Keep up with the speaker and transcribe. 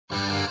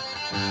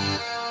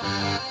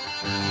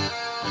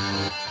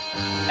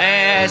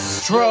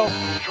Astro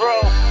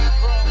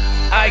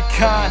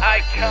Icon.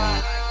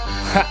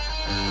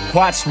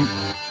 Watch me.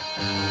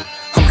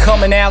 I'm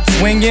coming out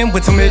swinging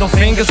with the middle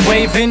fingers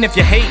waving. If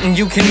you're hating,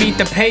 you can meet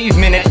the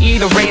pavement and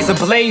eat a razor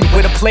blade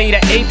with a plate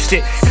of ape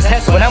shit, cause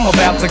that's what I'm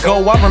about to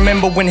go. I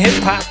remember when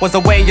hip-hop was a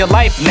way of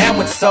life, now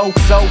it's so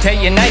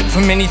day and night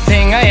from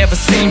anything I ever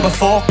seen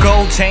before.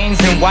 Gold chains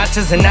and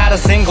watches and not a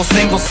single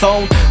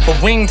sold for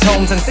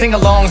ringtones and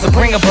sing-alongs to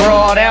bring a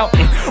broad out.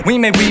 And we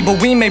may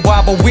weeble, we may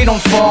wobble, we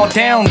don't fall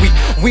down, we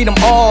weed them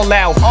all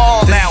out.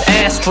 This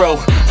is Astro,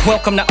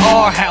 welcome to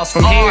our house.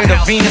 From here to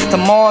Venus to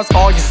Mars,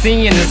 all you're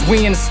seeing is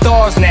we in the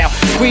stars now.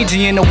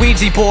 Squeegee and a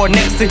Ouija board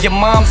next to your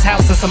mom's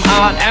house and some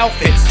odd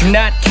outfits. Do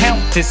not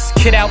count this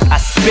kid out. I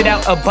spit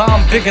out a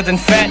bomb bigger than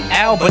Fat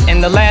Albert.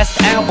 In the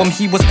last album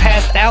he was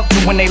passed out to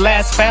when they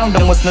last found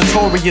him was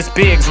Notorious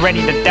Biggs,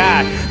 Ready to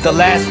Die, the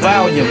last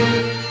volume.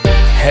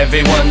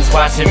 Everyone's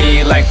watching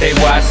me like they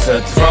watch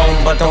the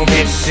throne, but don't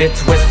get shit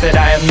twisted,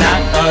 I am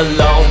not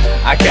alone.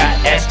 I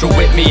got Astro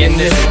with me in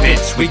this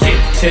bitch. We get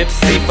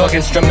tipsy, fuck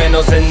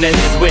instrumentals and then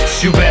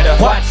switch. You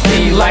better watch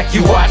me like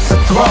you watch the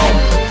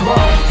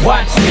throne.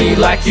 Watch me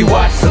like you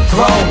watch the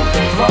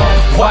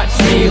throne. Watch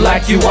me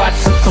like you watch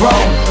the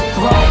throne.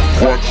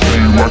 Watch me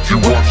like you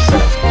watch the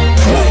throne.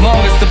 As long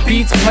as the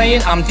beat's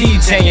playing, I'm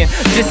DJing,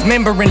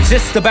 dismembering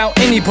just about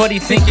anybody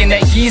thinking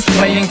that he's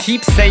playing.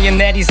 Keep saying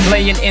that he's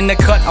laying in the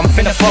cut. I'm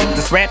finna fuck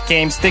this rap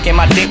game, sticking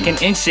my dick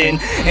and inching,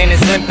 and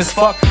it's limp as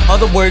fuck.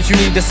 Other words, you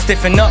need to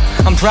stiffen up.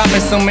 I'm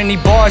dropping so many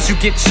bars, you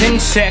get chin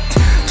checked,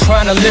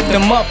 trying to lift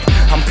them up.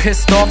 I'm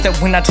pissed off that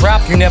when I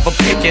drop, you never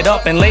pick it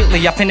up. And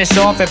lately I finish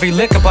off every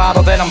liquor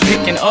bottle that I'm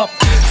picking up.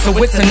 So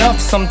it's enough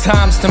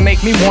sometimes to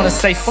make me wanna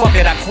say fuck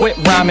it, I quit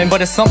rhyming.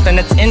 But it's something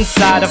that's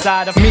inside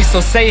of me, so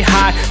say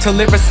hi to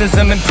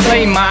lyricism and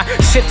play my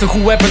shit to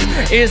whoever's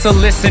ears will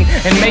listen.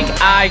 And make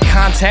eye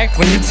contact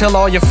when you tell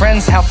all your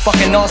friends how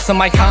fucking awesome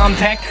my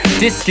compact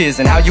disc is,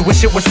 and how you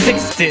wish it was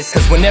 6 discs.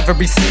 Cause whenever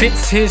he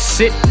spits his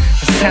shit,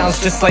 it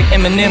sounds just like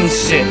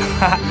Eminem's shit.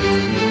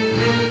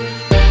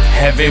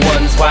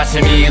 Everyone's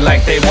watching me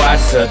like they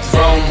watch the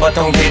throne, but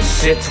don't get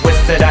shit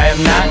twisted, I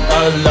am not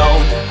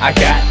alone. I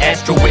got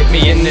Astro with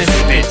me in this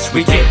bitch.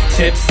 We get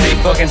tipsy,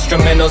 fuck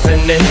instrumentals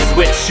and then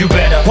switch. You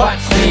better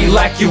watch me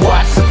like you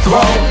watch the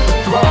throne.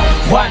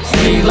 Watch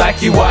me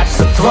like you watch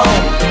the throne.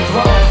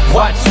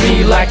 Watch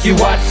me like you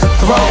watch the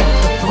throne.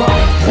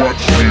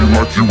 Watch me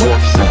like you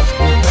watch the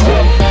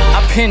throne.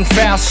 I pin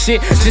foul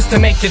shit just to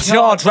make your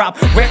jaw drop.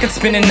 Record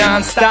spinning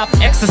non-stop,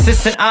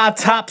 exorcist and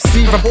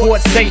autopsy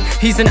reports say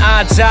he's an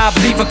odd job.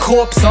 Leave a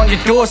corpse on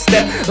your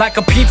doorstep like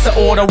a pizza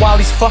order while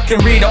he's fucking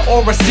read a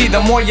aura. See,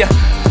 the more you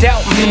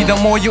doubt me, the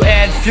more you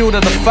add fuel to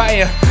the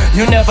fire.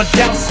 You never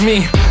doubts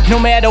me, no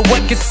matter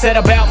what gets said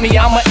about me,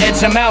 I'ma edge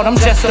him out. I'm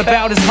just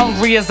about as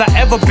hungry as I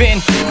ever been.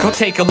 Go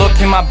take a look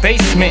in my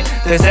basement,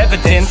 there's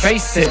evidence,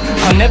 face it.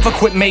 I'll never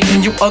quit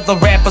making you other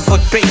rappers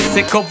look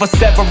basic. Over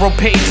several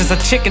pages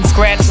of chicken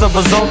scratch, the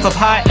result of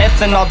high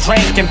ethanol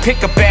drank and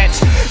pick a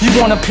batch.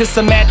 You wanna piss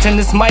a match in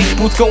this mic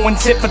booth going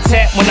tit for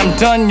tat. When I'm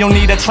done, you'll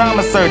need a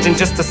trauma surgeon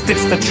just to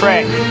stitch the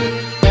track.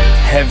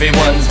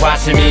 Everyone's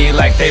watching me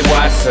like they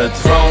watch the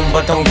throne,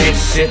 but don't get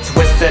shit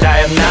twisted, I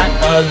am not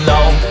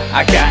alone.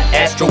 I got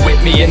Astro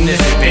with me in this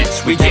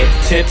bitch. We get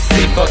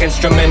tipsy, fuck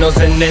instrumentals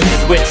and then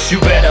switch. You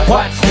better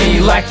watch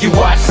me like you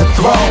watch the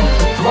throne.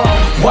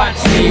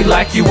 Watch me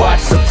like you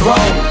watch the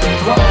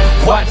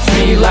throne. Watch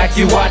me like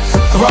you watch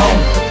the throne.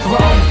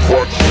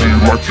 Watch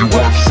me like you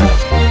watch the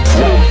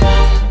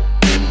throne.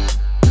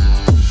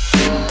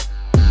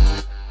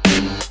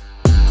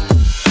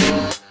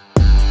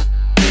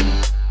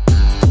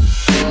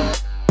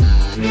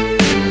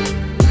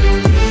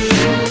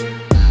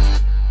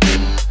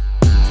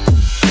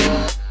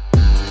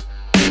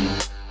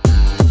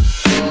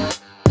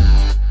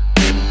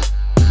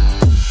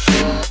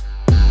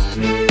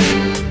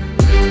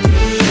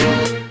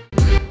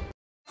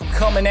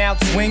 Coming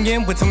out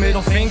swinging with the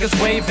middle fingers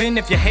waving.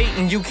 If you're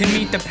hating, you can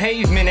meet the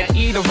pavement and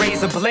eat a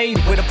razor blade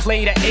with a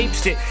plate of ape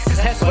shit, cause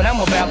that's what I'm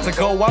about to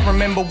go. I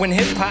remember when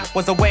hip-hop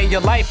was a way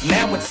of life,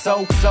 now it's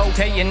so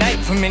day and night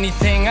from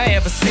anything I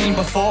ever seen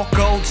before.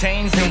 Gold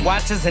chains and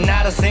watches and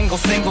not a single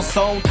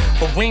sold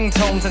for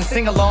ringtones and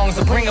sing-alongs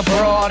to bring a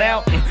broad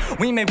out. And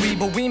we may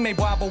weeble, we may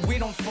wobble, we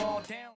don't fall down.